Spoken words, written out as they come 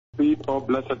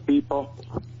blessed people.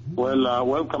 Well,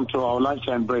 welcome to our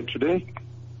lunchtime break today.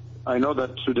 I know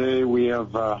that today we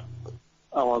have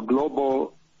our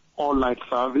global all-night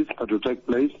service that will take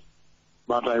place,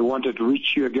 but I wanted to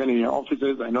reach you again in your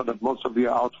offices. I know that most of you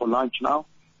are out for lunch now,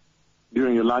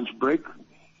 during your lunch break.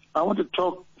 I want to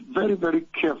talk very, very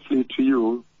carefully to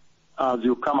you as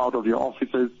you come out of your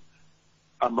offices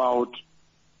about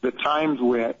the times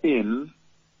we're in.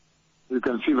 You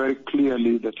can see very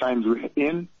clearly the times we're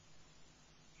in.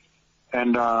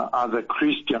 And as a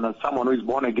Christian, as someone who is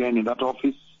born again in that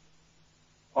office,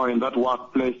 or in that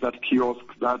workplace, that kiosk,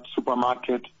 that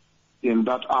supermarket, in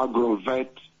that agrovet,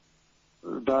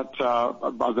 that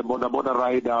as a border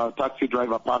rider, taxi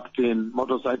driver parked in,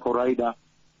 motorcycle rider,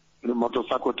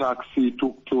 motorcycle taxi,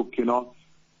 tuk-tuk,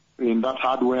 in that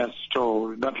hardware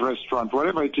store, that restaurant,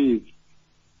 wherever it is,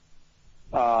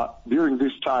 during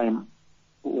this time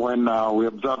when we're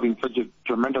observing such a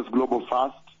tremendous global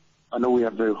fast. I know we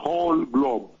have the whole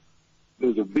globe.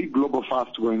 There's a big global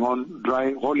fast going on,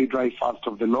 holy dry fast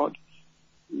of the Lord.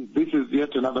 This is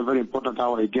yet another very important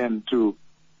hour again to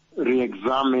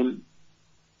re-examine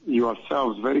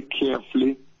yourselves very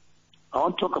carefully. I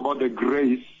want to talk about the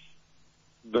grace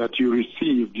that you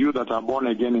received, you that are born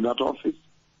again in that office.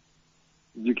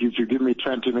 If you give me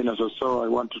 20 minutes or so, I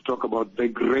want to talk about the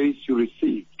grace you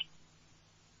received.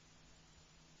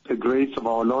 The grace of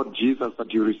our Lord Jesus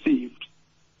that you received.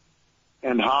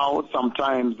 And how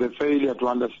sometimes the failure to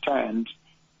understand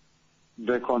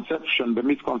the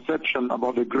misconception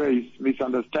about the grace,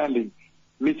 misunderstanding,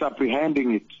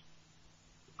 misapprehending it,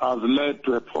 has led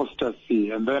to apostasy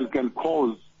and then can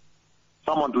cause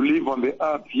someone to live on the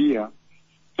earth here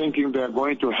thinking they are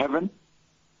going to heaven,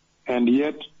 and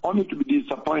yet only to be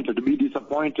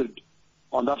disappointed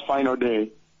on that final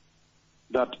day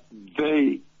that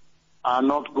they are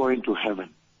not going to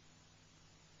heaven.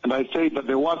 And I say that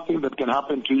the worst thing that can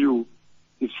happen to you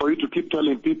is for you to keep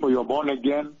telling people you're born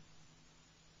again,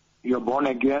 you're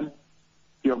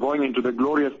going into the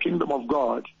glorious kingdom of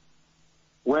God,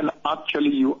 when actually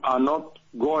you are not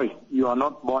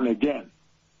born again.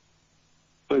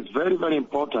 So it's very, very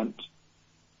important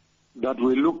that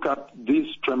we look at this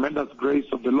tremendous grace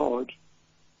of the Lord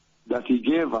that He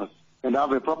gave us and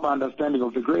have a proper understanding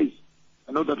of the grace.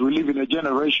 I know that we live in a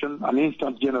generation, an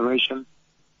instant generation,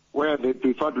 where they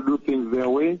prefer to do things their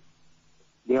way,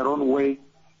 their own way,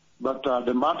 but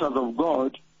the matters of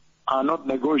God are not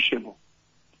negotiable.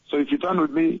 So if you turn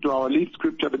with me to our lead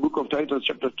scripture, the book of Titus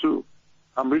chapter 2,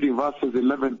 I'm reading verses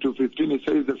 11 to 15, it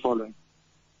says the following.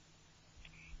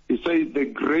 It says, the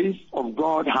grace of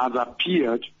God has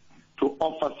appeared to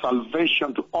offer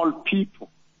salvation to all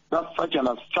people. That's such an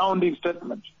astounding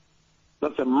statement.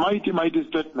 That's a mighty, mighty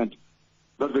statement,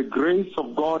 that the grace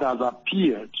of God has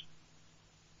appeared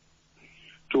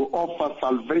to offer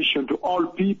salvation to all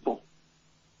people.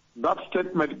 That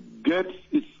statement gets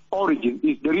its origin,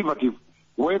 its derivative,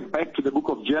 way back to the book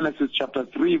of Genesis chapter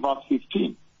 3, verse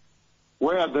 15,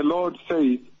 where the Lord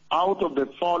says, out of the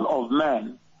fall of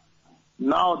man,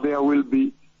 now there will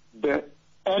be the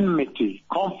enmity,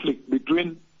 conflict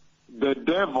between the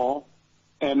devil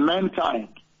and mankind.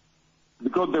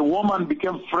 Because the woman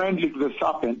became friendly to the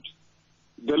serpent,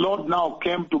 the Lord now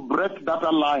came to break that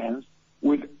alliance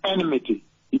with enmity.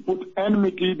 He put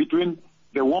enmity between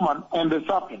the woman and the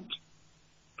serpent.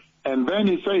 And then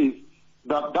He says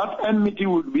that that enmity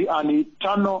would be an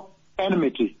eternal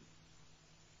enmity,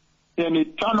 an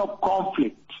eternal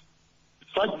conflict,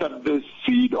 such that the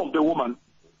seed of the woman,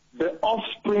 the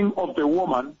offspring of the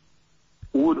woman,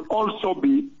 would also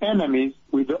be enemies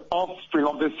with the offspring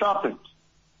of the serpent.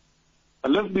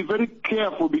 And let's be very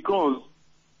careful, because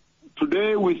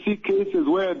today we see cases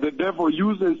where the devil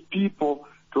uses people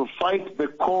to fight the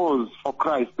cause for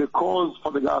Christ, the cause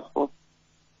for the gospel,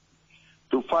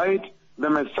 to fight the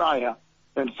Messiah.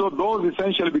 And so those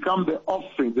essentially become the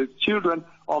offspring, the children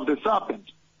of the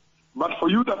serpent. But for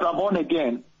you that are born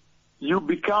again, you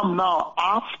become now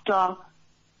after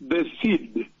the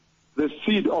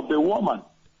seed of the woman,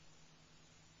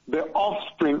 the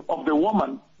offspring of the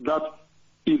woman that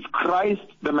is Christ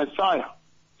the Messiah.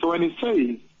 So when He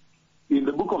says in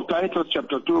the book of Titus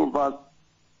chapter 2 verse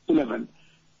 11,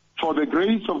 for the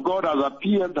grace of God has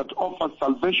appeared that offers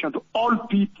salvation to all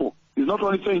people. He's not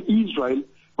only saying Israel,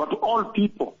 but to all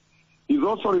people. He's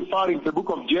also referring to the book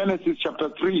of Genesis chapter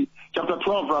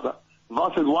 12,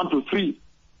 verses 1 to 3,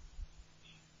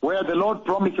 where the Lord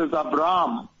promises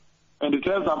Abraham, and He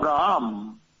tells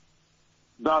Abraham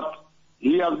that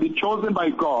he has been chosen by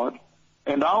God,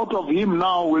 and out of him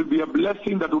now will be a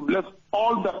blessing that will bless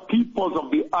all the peoples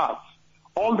of the earth.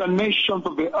 All the nations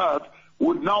of the earth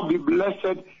would now be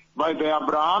blessed by the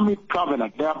Abrahamic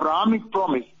covenant, the Abrahamic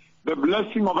promise, the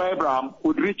blessing of Abraham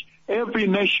would reach every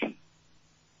nation.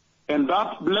 And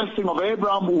that blessing of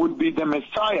Abraham would be the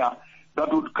Messiah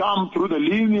that would come through the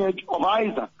lineage of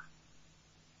Isaac.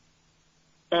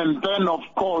 And then, of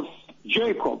course,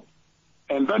 Jacob.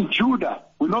 And then Judah.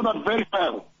 We know that very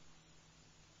well.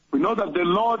 We know that the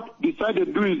Lord decided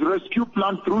to do his rescue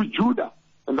plan through Judah.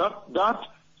 And that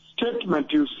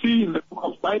statement you see in the book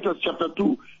of Titus chapter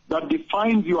 2 that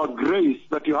defines your grace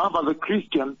that you have as a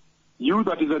Christian, you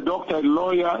that is a doctor, a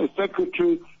lawyer, a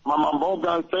secretary, Mama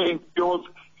Mboga,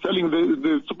 selling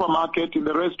the supermarket, in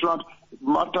the restaurant,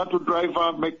 matatu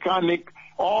driver, mechanic,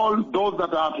 all those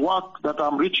that are at work that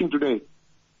I'm reaching today.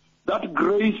 That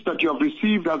grace that you have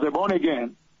received as a born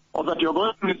again, or that you're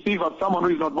going to receive as someone who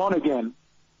is not born again,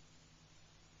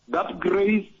 that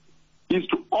grace is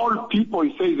to all people,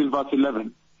 he says in verse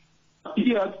 11.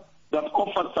 Here, that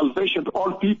offers salvation to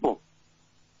all people.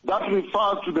 That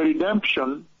refers to the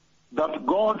redemption that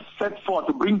God set forth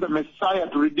to bring the Messiah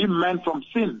to redeem man from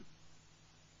sin.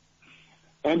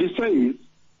 And he says,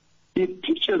 it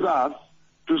teaches us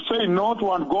to say no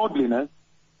to ungodliness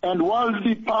and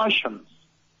worldly passions.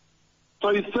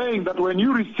 So he's saying that when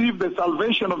you receive the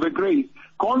salvation of the grace,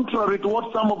 contrary to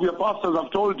what some of your pastors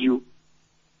have told you,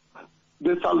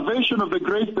 the salvation of the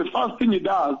grace, the first thing it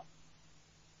does,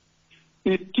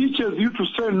 it teaches you to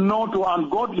say no to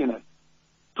ungodliness,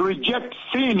 to reject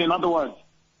sin, in other words,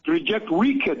 to reject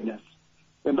wickedness.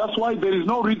 And that's why there is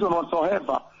no reason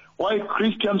whatsoever why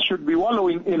Christians should be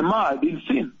wallowing in mud, in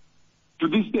sin, to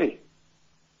this day.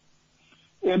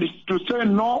 And to say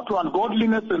no to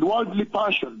ungodliness and worldly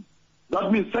passion,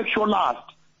 that means sexual lust,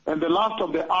 and the lust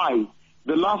of the eye,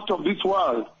 the lust of this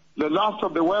world, the lust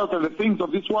of the wealth and the things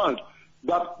of this world,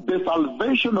 that the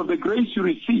salvation of the grace you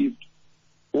received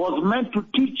was meant to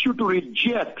teach you to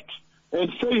reject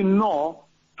and say no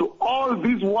to all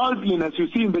this worldliness you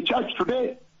see in the church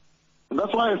today. And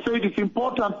that's why I said it's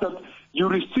important that you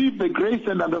receive the grace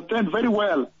and understand very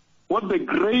well what the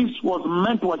grace was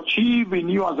meant to achieve in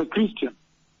you as a Christian.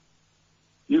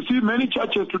 You see, many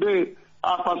churches today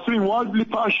are pursuing worldly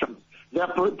passions. They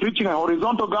are preaching a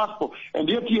horizontal gospel, and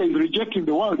yet he is rejecting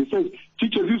the world. He says,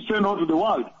 teachers, you say no to the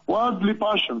world, worldly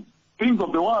passions, things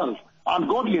of the world,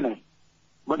 ungodliness.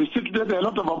 But you see today there are a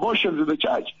lot of abortions in the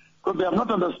church because they have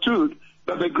not understood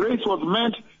that the grace was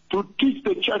meant to teach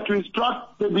the church, to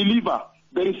instruct the believer,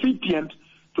 the recipient,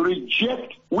 to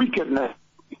reject wickedness,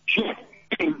 reject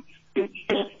sin,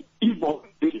 reject evil,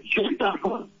 reject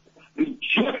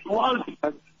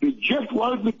worldliness, reject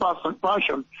worldly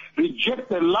passion, reject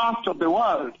the lust of the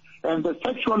world and the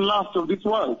sexual lust of this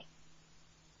world.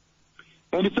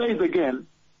 And he says again,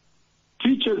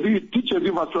 teaches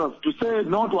you verse 12, to say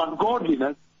no to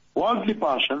ungodliness, worldly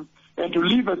passion, and to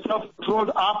live a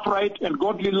self-controlled, upright, and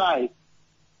godly life.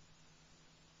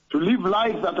 To live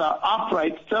lives that are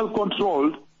upright,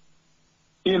 self-controlled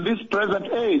in this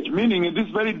present age, meaning in this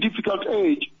very difficult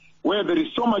age where there is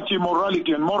so much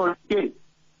immorality and moral decay.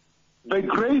 The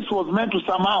grace was meant to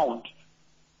surmount,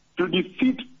 to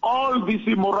defeat all this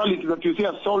immorality that you see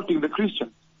assaulting the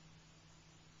Christians.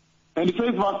 And he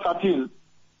says, verse 13,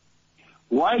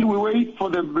 while we wait for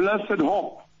the blessed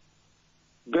hope,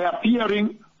 the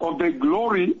appearing of the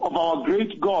glory of our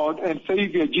great God and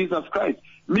Savior Jesus Christ,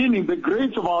 meaning the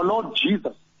grace of our Lord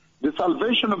Jesus, the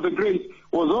salvation of the grace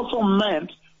was also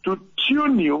meant to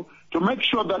tune you, to make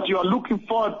sure that you are looking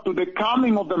forward to the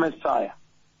coming of the Messiah,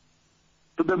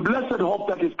 to the blessed hope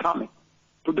that is coming,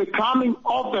 to the coming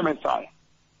of the Messiah.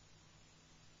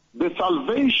 The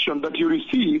salvation that you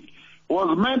received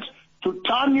was meant to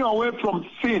turn you away from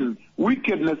sin,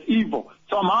 wickedness, evil.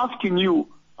 So I'm asking you,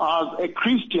 as a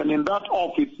Christian in that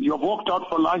office, you have walked out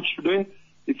for lunch today.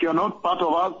 If you're not part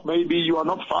of us, maybe you are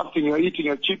not fasting, you're eating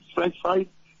a chips, French fries.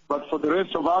 But for the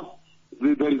rest of us,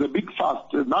 there is a big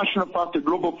fast, a national fast, a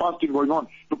global fasting going on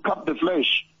to cut the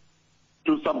flesh,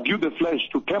 to subdue the flesh,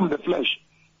 to tame the flesh.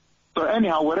 So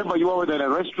anyhow, wherever you are, whether in a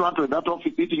restaurant or in that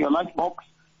office eating your lunch box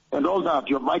and all that,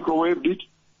 you have microwaved it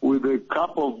with a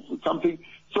cup of something.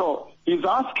 So he's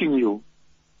asking you,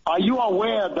 are you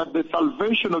aware that the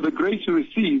salvation of the grace you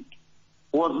received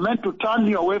was meant to turn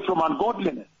you away from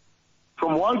ungodliness,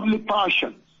 from worldly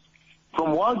passions,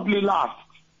 from worldly lust,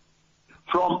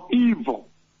 from evil,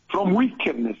 from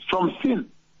wickedness, from sin?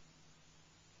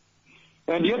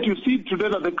 And yet you see today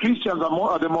that the Christians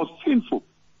are the most sinful.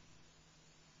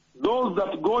 Those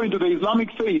that go into the Islamic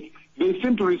faith, they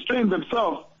seem to restrain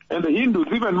themselves, and the Hindus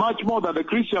even much more than the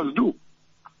Christians do.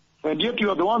 And yet you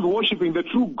are the ones worshiping the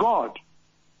true God.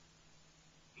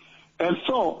 And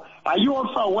so, are you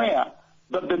also aware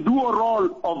that the dual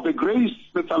role of the grace,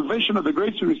 the salvation of the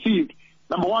grace you received,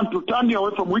 Number one, to turn you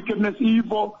away from wickedness,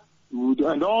 evil,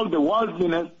 and all the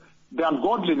worldliness, the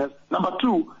ungodliness. Number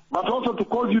two, but also to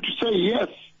cause you to say yes,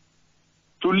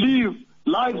 to live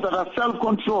lives that are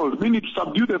self-controlled, meaning to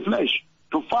subdue the flesh,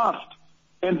 to fast,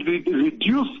 and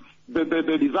reduce the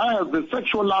desires, the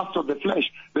sexual lust of the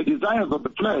flesh, the desires of the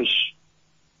flesh,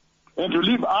 and to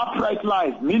live upright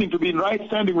lives, meaning to be in right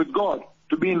standing with God,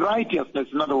 to be in righteousness,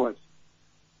 in other words.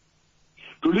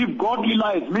 To live godly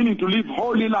lives, meaning to live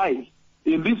holy lives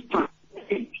in this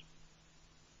age.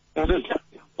 And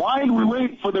while we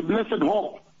wait for the blessed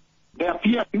hope, the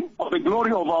appearing of the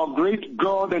glory of our great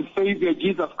God and Savior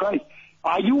Jesus Christ,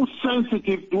 are you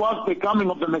sensitive towards the coming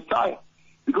of the Messiah?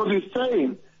 Because he's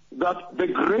saying that the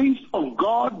grace of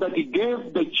God that he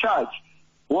gave the church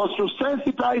was to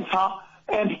sensitize her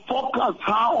and focus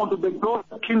her onto the glorious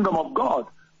kingdom of God,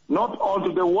 not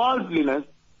onto the worldliness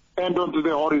and onto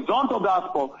the horizontal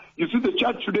gospel. You see, the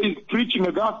church today is preaching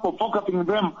a gospel, focusing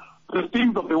them on the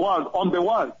things of the world, on the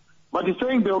world. But he's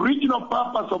saying the original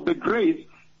purpose of the grace,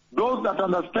 those that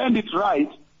understand it right,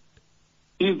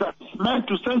 is that it's meant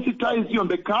to sensitize you on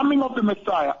the coming of the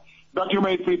Messiah, that you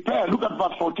may prepare. Look at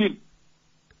verse 14.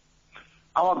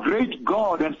 Our great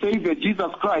God and Savior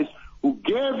Jesus Christ, who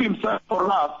gave himself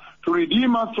for us to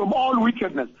redeem us from all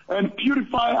wickedness and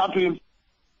purify unto himself.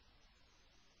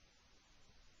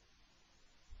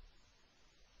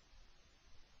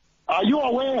 Are you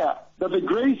aware that the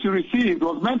grace you received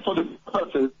was meant for the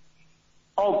purposes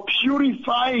of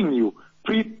purifying you,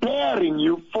 preparing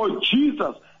you for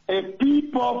Jesus, a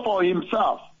people for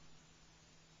himself,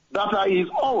 that are his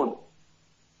own,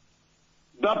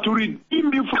 that to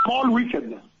redeem you from all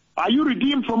wickedness? Are you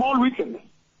redeemed from all wickedness?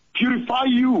 Purify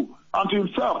you unto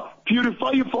himself,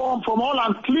 purify you from all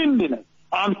uncleanness,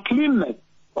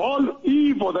 all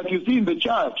evil that you see in the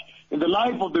church, in the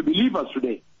life of the believers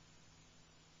today.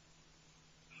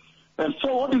 And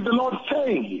so what is the Lord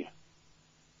saying here?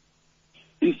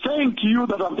 He's saying to you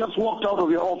that have just walked out of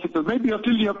your offices, maybe you're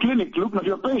still in your clinic looking at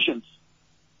your patients,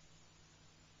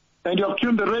 and you have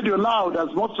tuned the radio loud, as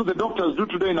most of the doctors do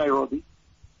today in Nairobi.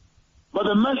 But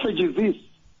the message is this: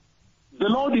 the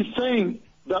Lord is saying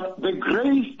that the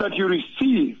grace that you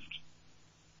received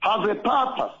has a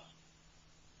purpose.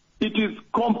 It is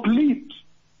complete.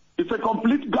 It's a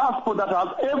complete gospel that has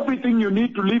everything you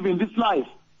need to live in this life,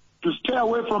 to stay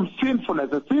away from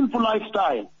sinfulness, a sinful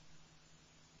lifestyle.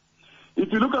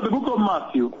 If you look at the book of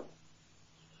Matthew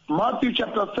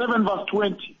chapter 7, verse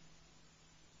 20.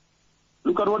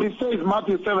 Look at what it says,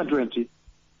 Matthew 7:20.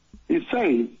 It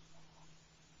says,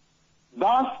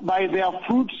 thus by their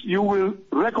fruits you will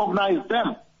recognize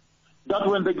them, that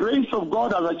when the grace of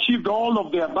God has achieved all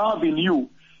of the above in you,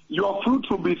 your fruit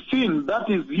will be seen. That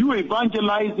is, you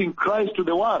evangelizing Christ to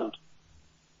the world.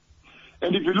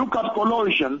 And if you look at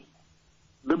Colossians,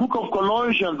 the book of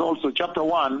Colossians also, chapter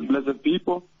 1, blessed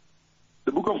people.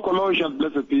 The book of Colossians,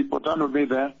 blessed people, turn with me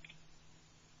there.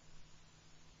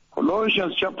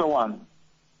 Colossians chapter 1.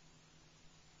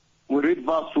 We read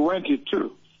verse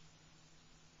 22.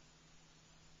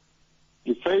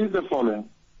 It says the following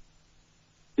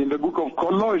in the book of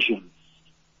Colossians.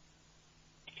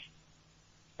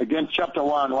 Again, chapter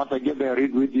 1, once I get there, I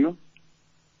read with you.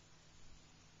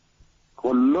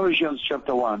 Colossians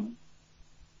chapter 1.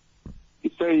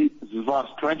 It says, verse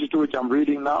 22, which I'm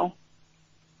reading now.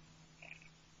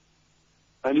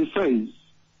 And it says,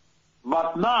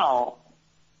 but now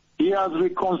he has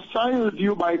reconciled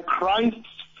you by Christ's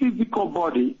physical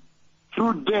body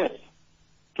through death,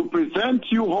 to present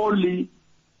you holy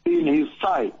in his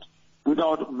sight,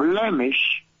 without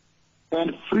blemish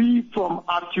and free from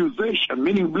accusation,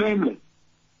 meaning blameless.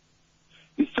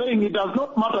 He's saying it does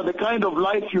not matter the kind of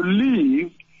life you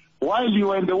lived while you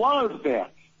were in the world there,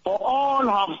 for all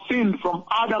have sinned from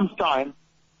Adam's time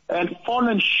and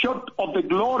fallen short of the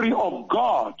glory of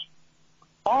God.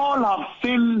 All have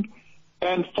sinned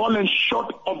and fallen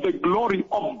short of the glory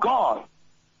of God.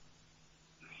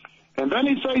 And then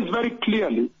he says very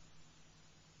clearly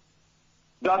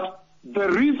that the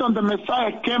reason the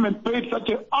Messiah came and paid such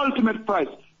an ultimate price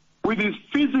with his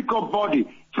physical body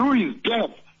through his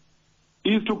death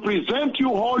is to present you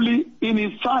holy in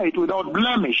his sight, without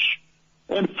blemish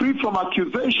and free from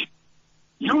accusation.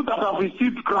 You that have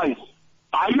received Christ,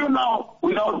 are you now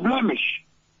without blemish?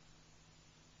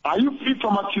 Are you free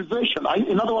from accusation?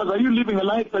 In other words, are you living a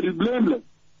life that is blameless?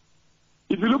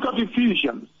 If you look at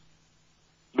Ephesians,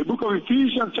 the book of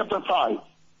Ephesians chapter 5,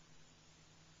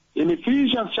 in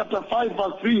Ephesians chapter 5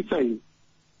 verse 3 it says,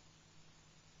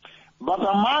 but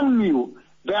among you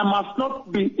there must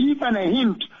not be even a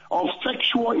hint of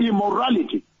sexual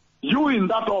immorality. You in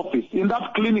that office, in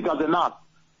that clinic as a nurse,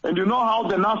 and you know how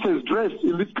the nurses dress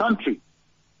in this country.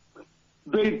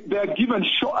 they are given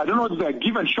short, I don't know if they are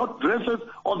given short dresses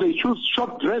or they choose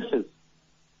short dresses.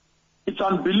 It's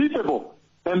unbelievable.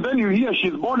 And then you hear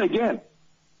she's born again.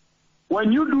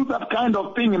 When you do that kind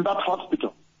of thing in that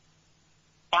hospital,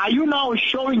 are you now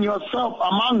showing yourself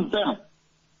among them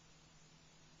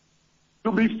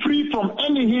to be free from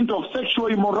any hint of sexual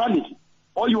immorality?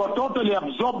 Or you are totally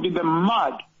absorbed in the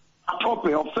mud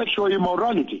atope of sexual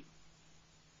immorality?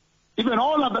 Even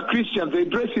all other Christians, they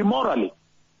dress immorally.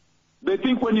 They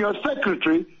think when you're a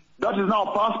secretary, that is now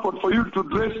a passport for you to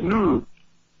dress nude.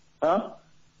 Huh?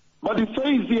 But it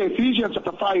says here, Ephesians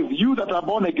chapter 5, you that are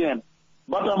born again,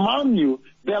 but among you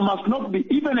there must not be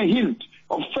even a hint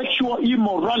of sexual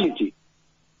immorality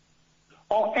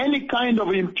or any kind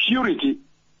of impurity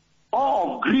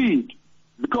or of greed,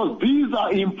 because these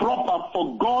are improper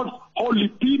for God's holy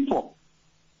people.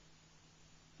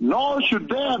 Nor should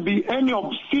there be any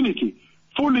obscenity,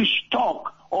 foolish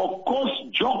talk, or coarse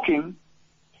joking,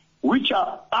 which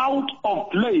are out of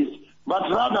place, but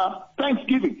rather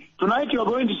thanksgiving. Tonight you are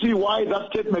going to see why that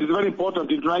statement is very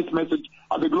important in tonight's message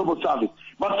at the global service.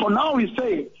 But for now he's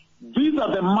saying, these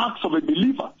are the marks of a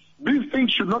believer. These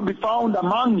things should not be found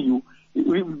among you,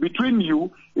 between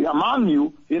you, among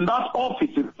you, in that office,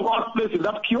 in that workplace, in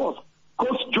that kiosk,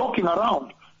 coarse joking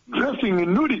around, dressing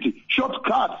in nudity, short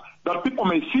cuts, that people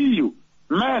may see you,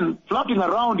 men flirting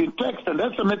around in text and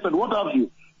SMS and what have you.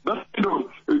 That kind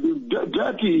of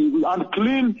dirty,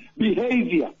 unclean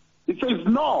behavior. It says,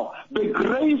 no, the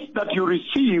grace that you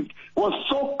received was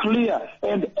so clear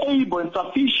and able and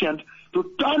sufficient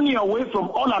to turn you away from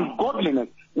all ungodliness,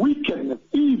 wickedness,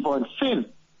 evil, and sin.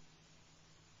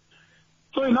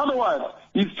 So in other words,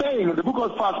 he's saying in the book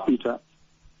of 1 Peter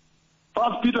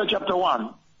chapter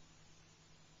 1,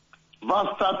 verse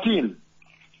 13,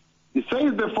 he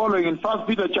says the following in 1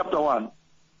 Peter chapter 1.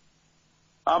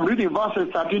 I'm reading verses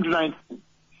 13 to 19.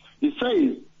 He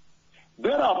says,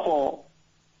 therefore,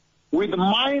 with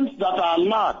minds that are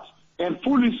alert and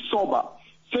fully sober,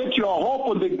 set your hope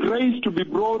on the grace to be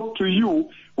brought to you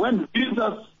when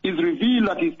Jesus is revealed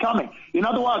at his coming. In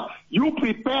other words, you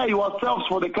prepare yourselves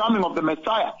for the coming of the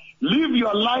Messiah. Live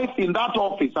your life in that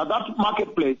office, at that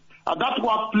marketplace, at that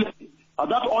workplace, at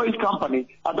that oil company,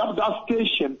 at that gas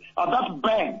station, at that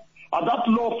bank, at that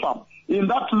law firm, in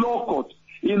that law court,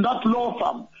 in that law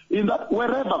firm, in that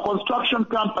wherever, construction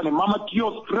company, mama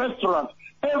kiosk, restaurant,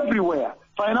 everywhere,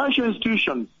 financial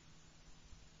institutions,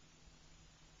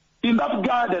 in that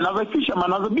garden, as a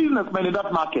fisherman, as a businessman in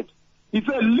that market. He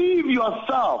said, live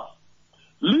yourself,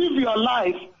 live your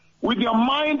life with your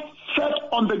mind set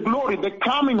on the glory, the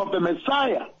coming of the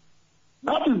Messiah.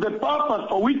 That is the purpose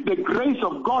for which the grace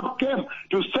of God came,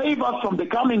 to save us from the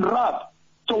coming wrath.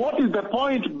 So what is the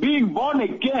point being born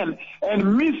again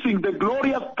and missing the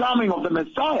glorious coming of the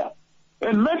Messiah?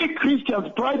 And many Christians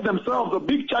pride themselves on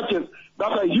big churches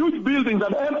that are huge buildings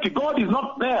and empty. God is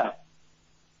not there.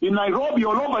 In Nairobi,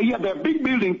 all over here, there are big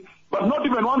buildings, but not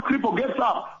even one cripple gets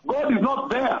up. God is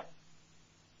not there.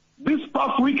 This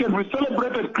past weekend, we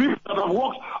celebrated cripples that have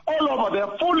walked all over. They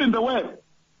are full in the web.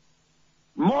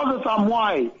 Moses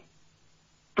Amwai,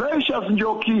 Precious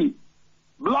Njoki,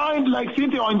 blind like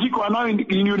Cynthia Wanjiku are now in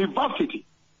university.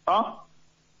 Huh?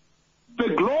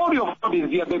 The glory of God is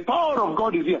here. The power of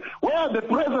God is here. Where the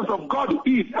presence of God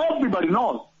is, everybody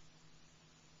knows.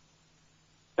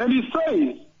 And he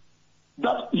says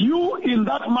that you in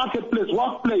that marketplace,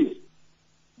 workplace,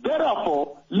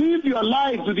 therefore, live your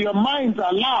lives with your minds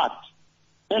alert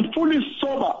and fully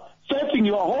sober, setting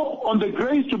your hope on the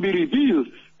grace to be revealed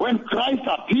when Christ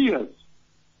appears.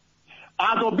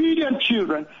 As obedient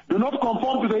children, do not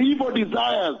conform to the evil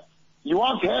desires you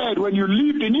once had when you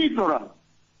lived in ignorance.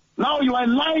 Now you are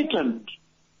enlightened.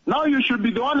 Now you should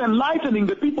be the one enlightening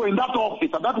the people in that office,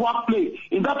 at that workplace,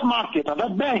 in that market, at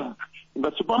that bank, in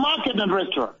the supermarket and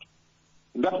restaurant,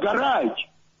 in that garage.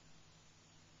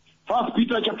 1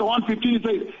 Peter chapter 1:15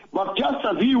 says, but just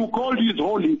as he who called you is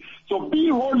holy, so be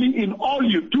holy in all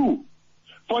you do.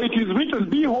 For it is written,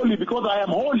 be holy because I am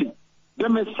holy. The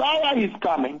Messiah is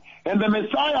coming, and the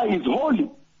Messiah is holy,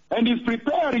 and is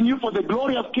preparing you for the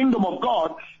glorious kingdom of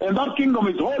God, and that kingdom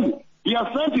is holy. He has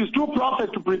sent his two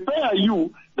prophets to prepare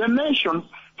you, the nations,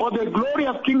 for the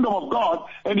glorious kingdom of God,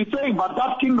 and he's saying, but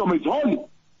that kingdom is holy.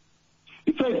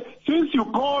 He says, since you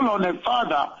call on a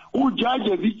Father who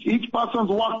judges each person's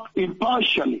work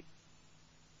impartially,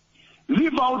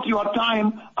 live out your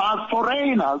time as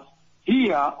foreigners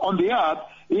here on the earth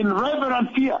in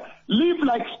reverent fear. Live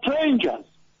like strangers.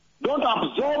 Don't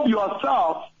absorb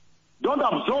yourself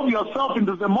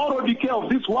into the moral decay of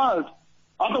this world.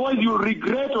 Otherwise you will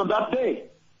regret on that day.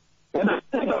 And I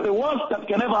say that the worst that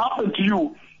can ever happen to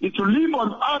you is to live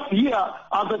on earth here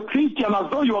as a Christian as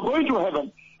though you are going to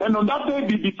heaven, and on that day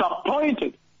be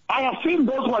disappointed. I have seen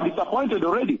those who are disappointed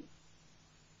already.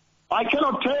 I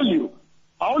cannot tell you.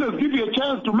 I always give you a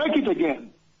chance to make it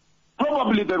again.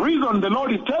 Probably the reason the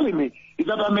Lord is telling me is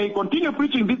that I may continue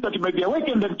preaching this, that you may be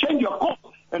awakened and change your course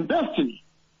and destiny.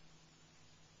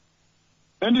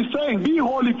 And he's saying, be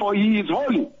holy, for he is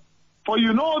holy. For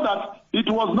you know that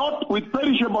it was not with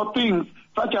perishable things,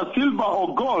 such as silver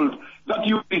or gold, that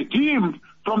you redeemed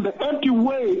from the empty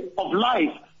way of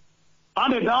life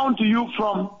handed down to you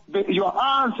from your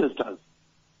ancestors,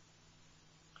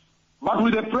 but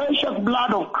with the precious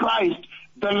blood of Christ,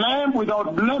 the Lamb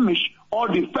without blemish or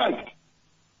defect.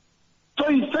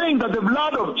 So he's saying that the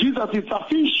blood of Jesus is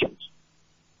sufficient.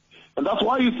 And that's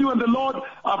why you see when the Lord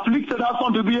afflicted us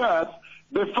onto the earth,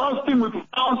 the first thing we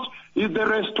pronounced is the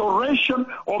restoration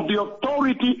of the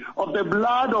authority of the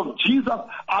blood of Jesus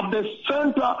at the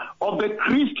center of the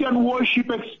Christian worship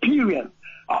experience,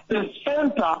 at the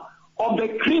center of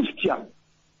the Christian,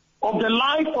 of the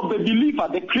life of the believer,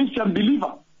 the Christian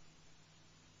believer.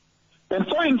 And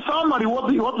so in summary,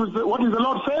 what is the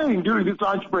Lord saying during this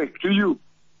lunch break to you?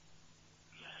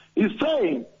 He's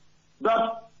saying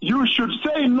that you should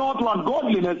say no to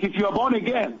ungodliness if you are born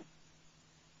again.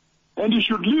 And you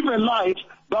should live a life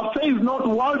that says no to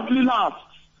worldly lusts,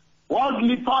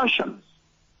 worldly passions.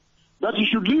 That you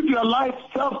should live your life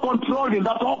self-controlled in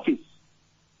that office.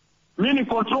 Meaning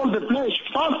control the flesh,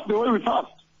 fast the way we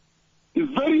fast.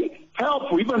 It's very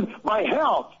helpful, even by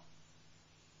health.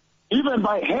 Even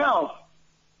by health.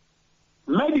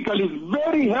 Medically, it's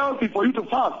very healthy for you to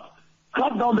fast.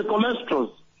 Cut down the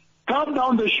cholesterol, cut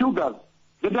down the sugars,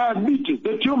 the diabetes,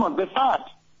 the tumors, the fat.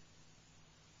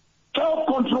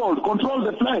 Self-control, control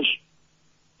the flesh.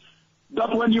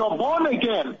 That when you are born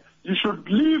again, you should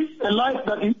live a life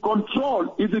that is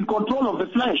in control of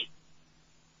the flesh.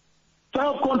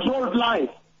 Self-controlled life,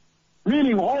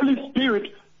 meaning Holy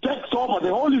Spirit takes over.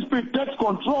 The Holy Spirit takes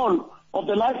control of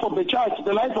the life of the church,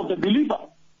 the life of the believer.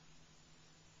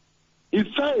 He's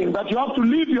saying that you have to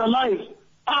live your life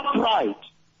upright.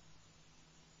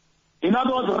 In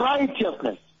other words,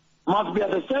 righteousness must be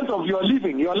at the center of your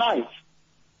living, your life.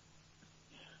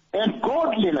 And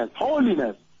godliness,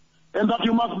 holiness, and that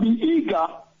you must be eager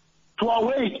to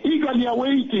await, eagerly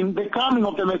awaiting the coming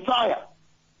of the Messiah.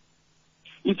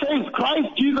 He says Christ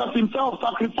Jesus himself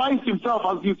sacrificed himself,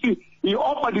 as you see. He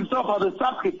offered himself as a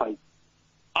sacrifice.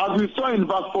 As we saw in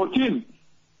verse 14.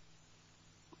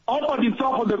 Offered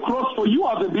himself on the cross for you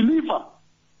as a believer.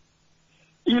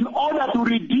 In order to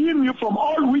redeem you from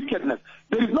all wickedness.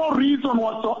 There is no reason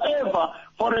whatsoever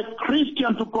for a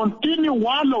Christian to continue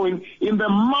wallowing in the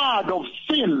mud of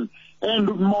sin and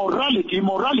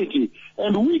immorality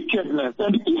and wickedness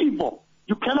and evil.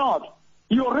 You cannot.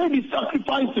 He already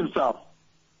sacrificed himself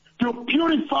to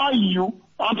purify you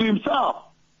unto himself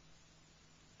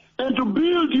and to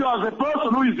build you as a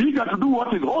person who is eager to do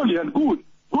what is holy and good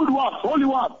works, holy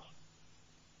works.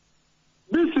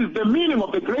 This is the meaning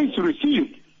of the grace you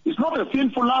received. It's not a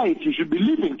sinful life you should be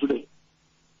living today.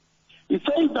 It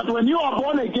says that when you are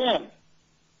born again,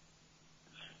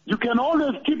 you can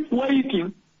always keep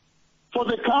waiting for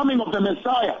the coming of the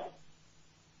Messiah.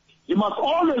 You must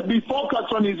always be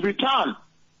focused on his return.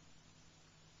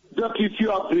 That if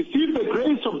you have received the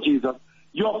grace of Jesus,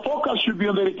 your focus should be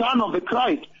on the return of the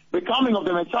Christ, the coming of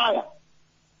the Messiah.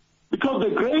 Because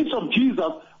the grace of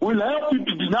Jesus will help you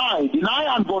to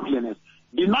deny ungodliness,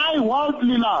 deny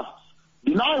worldly lusts,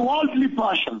 deny worldly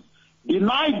passions,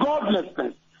 deny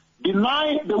godlessness,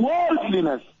 deny the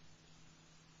worldliness.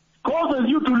 Causes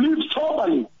you to live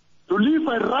soberly, to live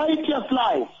a righteous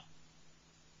life,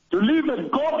 to live a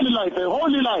godly life, a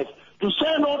holy life, to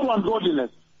say no to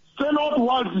ungodliness, say no to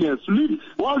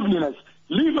worldliness,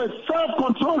 live a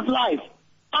self-controlled life,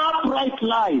 upright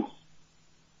life,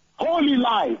 holy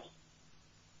life.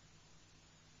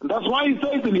 And that's why he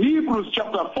says in Hebrews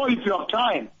chapter 4, if you have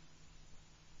time,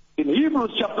 in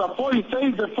Hebrews chapter 4, he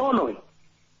says the following.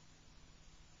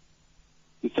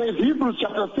 He says, Hebrews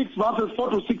chapter 6, verses 4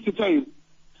 to 6, he says,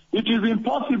 it is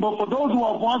impossible for those who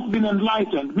have once been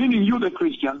enlightened, meaning you, the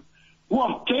Christian, who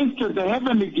have tasted the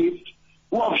heavenly gift,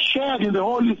 who have shared in the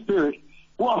Holy Spirit,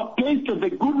 who have tasted the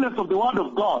goodness of the Word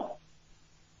of God,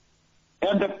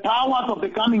 and the powers of the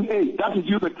coming age. That is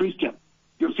you, the Christian.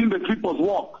 You've seen the cripples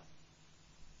walk.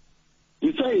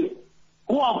 He says,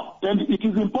 and it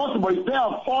is impossible if they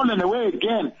have fallen away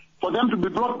again for them to be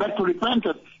brought back to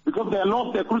repentance because they are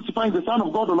lost, they are crucifying the Son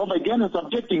of God all over again and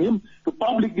subjecting him to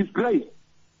public disgrace.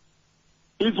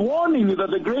 His warning is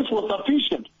that the grace was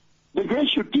sufficient. The grace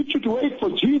should teach you to wait for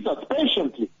Jesus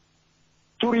patiently,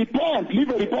 to repent, live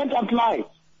a repentant life,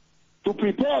 to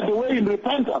prepare the way in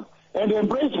repentance, and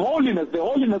embrace holiness, the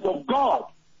holiness of God.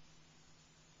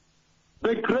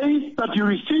 The grace that you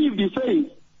received, he says,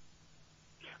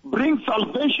 brings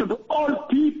salvation to all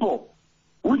people,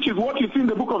 which is what you see in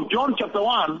the book of John chapter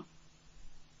 1.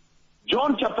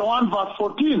 John chapter 1 verse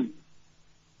 14.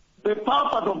 The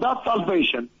purpose of that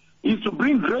salvation is to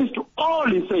bring grace to all,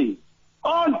 he says.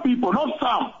 All people, not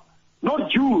some, not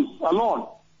Jews alone.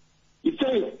 He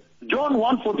says, John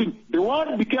 1:14, the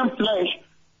Word became flesh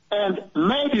and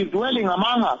made his dwelling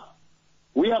among us.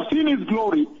 We have seen his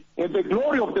glory, and the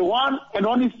glory of the one and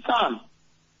only Son,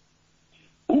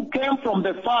 who came from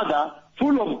the Father,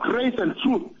 full of grace and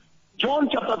truth. John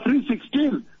chapter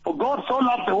 3:16, for God so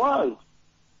loved the world.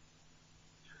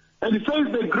 And he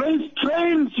says the grace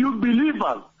trains you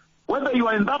believers, whether you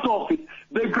are in that office,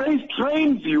 the grace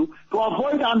trains you to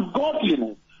avoid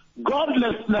ungodliness,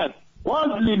 godlessness,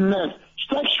 worldliness,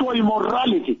 sexual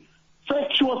immorality,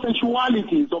 sexual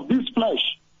sensualities of this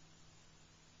flesh.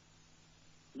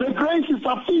 The grace is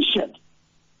sufficient.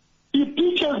 It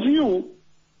teaches you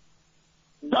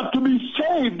that to be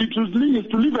saved is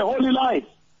to live a holy life.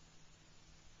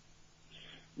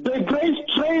 The grace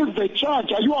trains the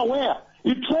church. Are you aware?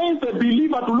 It trains the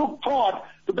believer to look forward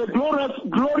to the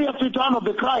glorious return of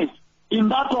the Christ in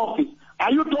that office.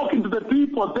 Are you talking to the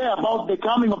people there about the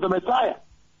coming of the Messiah?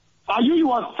 Are you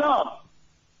yourself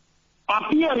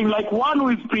appearing like one who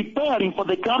is preparing for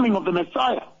the coming of the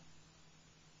Messiah?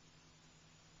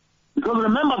 Because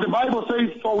remember, the Bible says,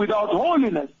 for without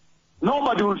holiness,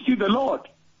 nobody will see the Lord.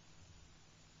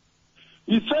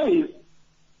 He says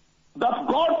that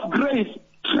God's grace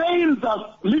trains us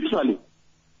literally.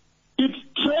 It's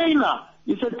trainer.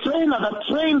 It's a trainer that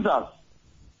trains us.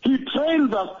 He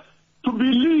trains us to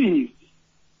believe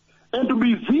and to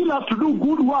be zealous to do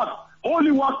good work,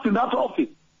 holy works in that office.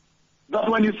 That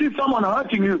when you see someone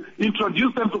hurting you,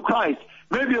 introduce them to Christ.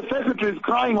 Maybe a secretary is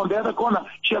crying on the other corner.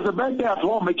 She has a birthday at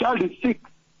home. A child is sick.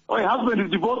 Or a husband is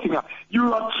divorcing her.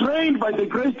 You are trained by the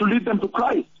grace to lead them to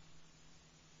Christ.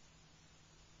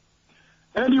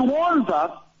 And he warns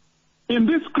us in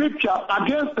this scripture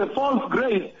against the false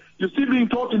grace you see being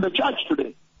taught in the church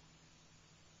today.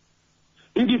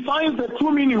 He defines the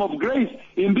true meaning of grace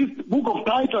in this book of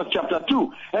Titus chapter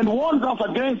 2 and warns us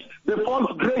against the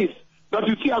false grace that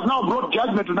you see has now brought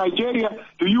judgment to Nigeria,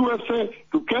 to USA,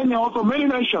 to Kenya, also many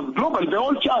nations, globally, the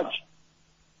whole church.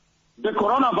 The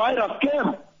coronavirus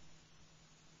came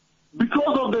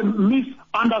because of the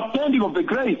misunderstanding of the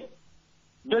grace.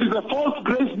 There is a false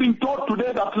grace being taught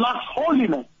today that lacks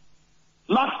holiness,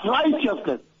 lacks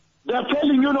righteousness. They are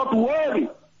telling you not to worry.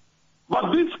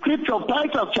 But this scripture of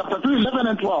Titus chapter 2, 11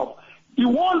 and 12, he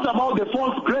warns about the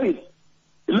false grace.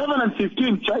 11 and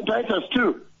 15, Titus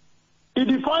 2. He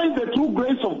defines the true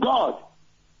grace of God.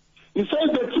 He says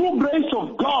the true grace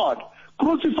of God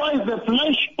crucifies the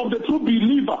flesh of the true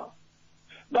believer.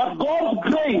 That God's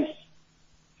grace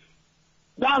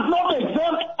does not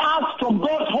exempt us from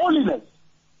God's holiness.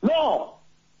 No.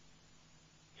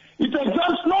 It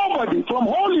exempts nobody from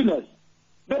holiness.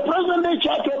 The present-day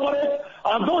church operates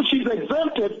as though she's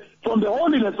exempted from the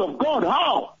holiness of God.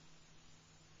 How?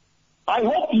 I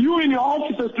hope you in your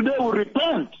offices today will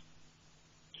repent.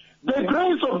 The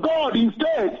grace of God,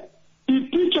 instead,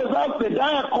 it teaches us the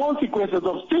dire consequences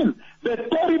of sin, the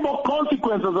terrible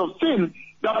consequences of sin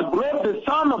that brought the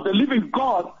Son of the living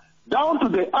God down to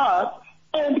the earth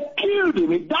and killed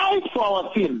him. He died for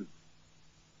our sin.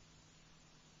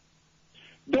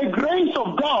 The grace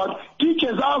of God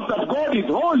teaches us that God is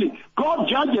holy. God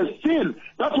judges sin.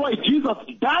 That's why Jesus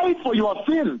died for your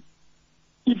sin.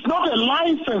 It's not a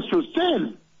license to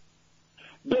sin.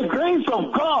 The grace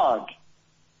of God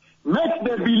makes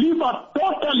the believer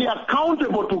totally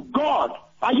accountable to God.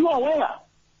 Are you aware?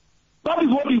 That is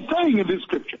what he's saying in this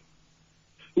scripture.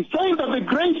 He's saying that the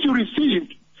grace you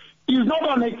received is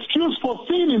not an excuse for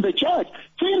sin in the church,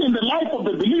 sin in the life of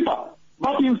the believer.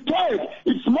 But instead,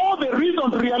 it's more the reason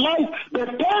to realize the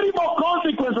terrible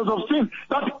consequences of sin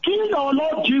that killed our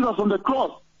Lord Jesus on the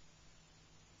cross.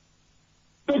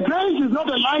 The grace is not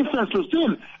a license to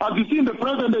sin, as you see in the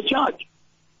present-day church.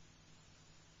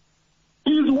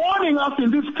 He is warning us in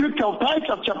this scripture of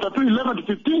Titus chapter 3, 11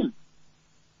 to 15.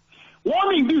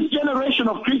 Warning this generation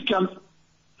of Christians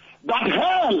that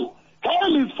hell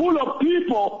is full of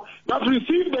people that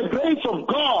receive the grace of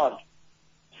God,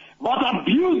 but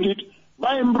abused it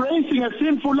by embracing a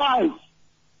sinful life.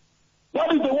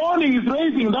 That is the warning he's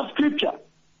raising in that scripture.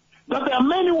 That there are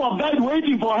many who have died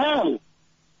waiting for hell.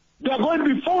 They are going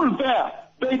to be full there.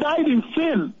 They died in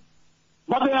sin.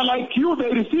 But they are like you.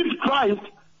 They received Christ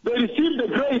They received the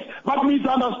grace, but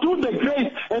misunderstood the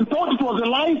grace and thought it was a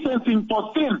licensing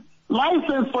for sin,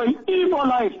 license for an evil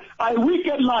life, a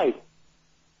wicked life.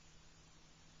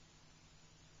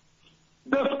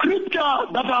 The scripture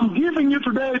that I'm giving you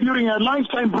today during a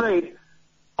lifetime break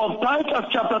of Titus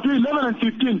chapter 3, 11 and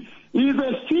 15 is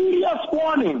a serious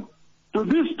warning to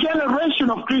this generation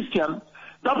of Christians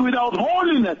that without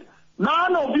holiness,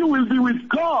 none of you will be with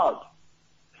God.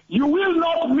 You will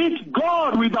not meet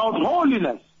God without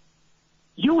holiness.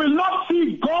 You will not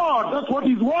see God. That's what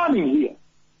he's warning here.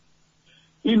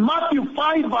 In Matthew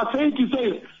 5 verse 8 he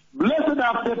says, blessed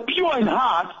are the pure in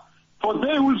heart, for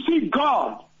they will see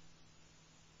God.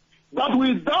 But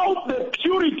without the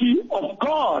purity of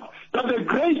God, that the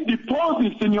grace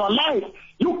deposits in your life,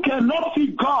 you cannot see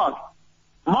God.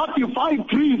 Matthew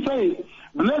 5:3 says,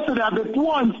 blessed are the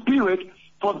poor in spirit,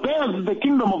 for theirs is the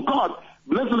kingdom of God.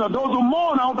 Blessed are those who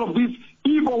mourn out of this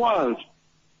evil world.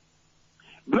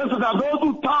 Blessed are those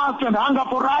who thirst and hunger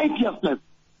for righteousness,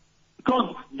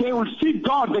 because they will see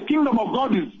God. The kingdom of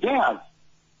God is theirs.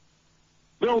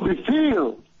 They will be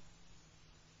filled.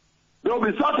 They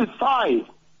will be satisfied.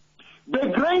 The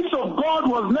grace of God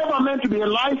was never meant to be a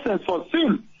license for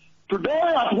sin. Today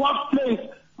at workplace,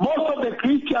 most of the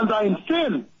Christians are in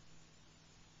sin.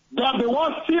 They are the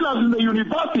worst sinners in the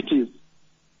universities.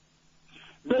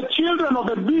 The children of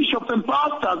the bishops and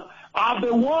pastors are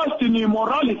the worst in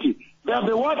immorality. They are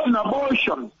the worst in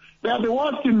abortion. They are the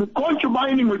worst in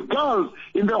concubining with girls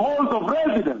in the halls of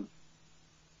residence.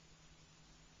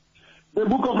 The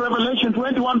book of Revelation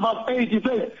 21 verse 8, it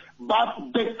says,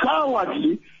 but the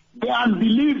cowardly, the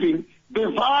unbelieving,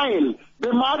 the vile,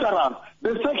 the murderers,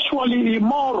 the sexually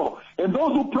immoral, and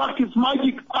those who practice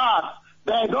magic arts,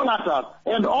 the idolaters,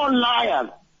 and all liars,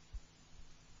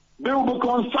 they will be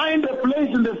consigned a place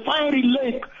in the fiery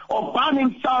lake of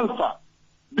burning sulfur.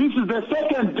 This is the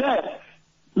second death,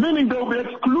 meaning they will be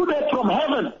excluded from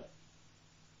heaven.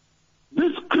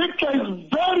 This scripture is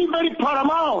very, very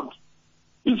paramount.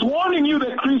 It's warning you,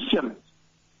 the Christians.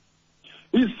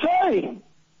 It's saying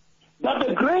that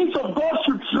the grace of God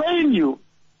should train you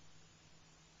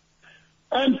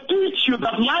and teach you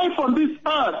that life on this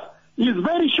earth is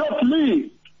very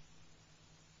short-lived.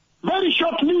 Very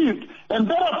short-lived, and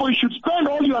therefore you should spend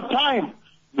all your time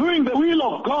doing the will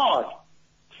of God.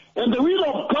 And the will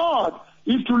of God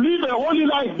is to live a holy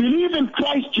life, believe in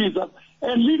Christ Jesus,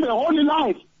 and live a holy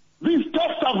life. These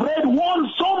texts I've read warn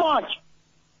so much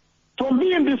from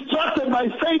being distracted by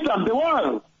Satan, the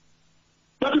world,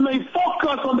 that you may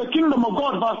focus on the kingdom of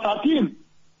God, verse 13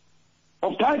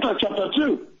 of Titus chapter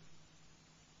 2.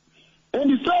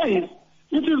 And he says,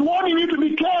 it is warning you to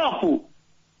be careful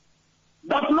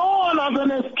that no one has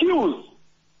an excuse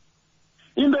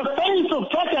in the face of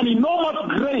such an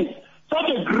enormous grace, such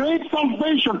a great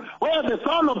salvation where the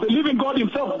Son of the living God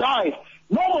himself died.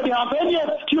 Nobody has any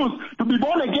excuse to be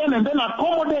born again and then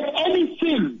accommodate any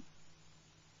sin.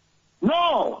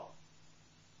 No.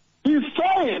 He's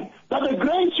saying that the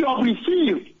grace you have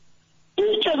received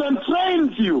teaches and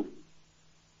trains you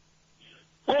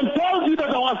and tells you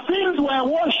that our sins were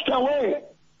washed away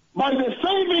by the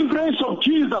saving grace of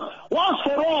Jesus once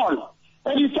for all.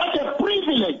 And it's such a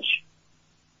privilege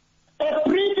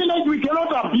we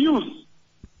cannot abuse.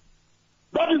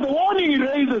 That is the warning he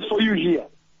raises for you here.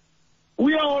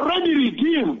 We are already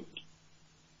redeemed.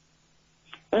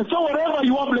 And so wherever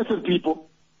you are, blessed people,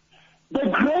 the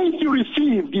grace you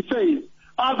received, he says,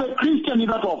 as a Christian in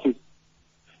that office,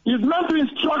 is meant to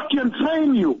instruct you and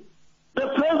train you, the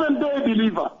present-day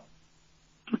believer,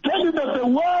 to tell you that the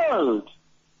world,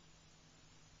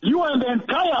 you and the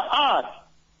entire earth,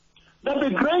 that the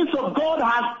grace of God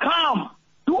has come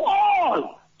to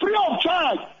all, free of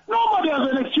charge. Nobody has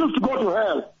an excuse to go to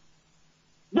hell.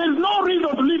 There's no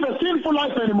reason to live a sinful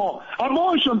life anymore.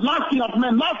 Abortions, lasting at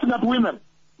men, lasting at women.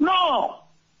 No.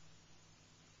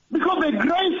 Because the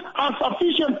grace has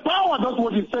sufficient power, that's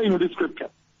what he's saying in this scripture.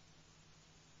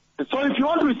 And so if you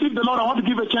want to receive the Lord, I want to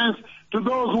give a chance to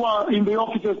those who are in the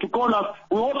offices to call us.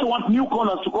 We also want new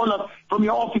callers to call us from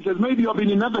your offices. Maybe you've been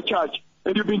in another church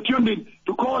and you've been tuned in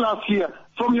to call us here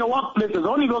from your workplaces,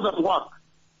 only those at work.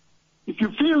 If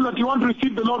you feel that you want to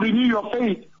receive the Lord, renew your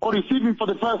faith, or receive him for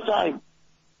the first time,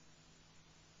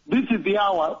 this is the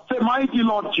hour. Say, mighty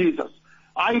Lord Jesus,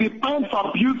 I repent for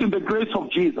abusing the grace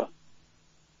of Jesus.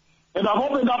 And I've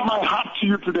opened up my heart to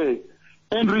you today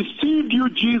and received you,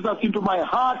 Jesus, into my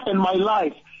heart and my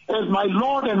life as my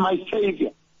Lord and my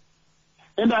Savior.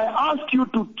 And I ask you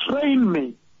to train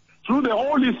me through the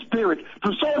Holy Spirit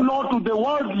to say no to the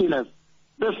worldliness,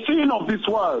 the sin of this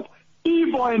world,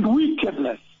 evil and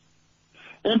wickedness,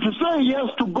 and to say yes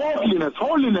to godliness,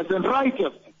 holiness, and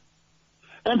righteousness.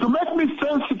 and to make me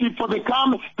sensitive to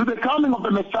the coming of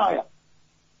the Messiah,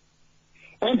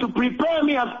 and to prepare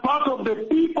me as part of the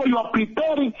people you are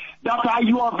preparing that are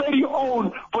your very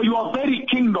own for your very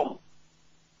kingdom.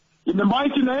 In the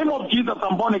mighty name of Jesus,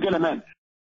 I'm born again, amen.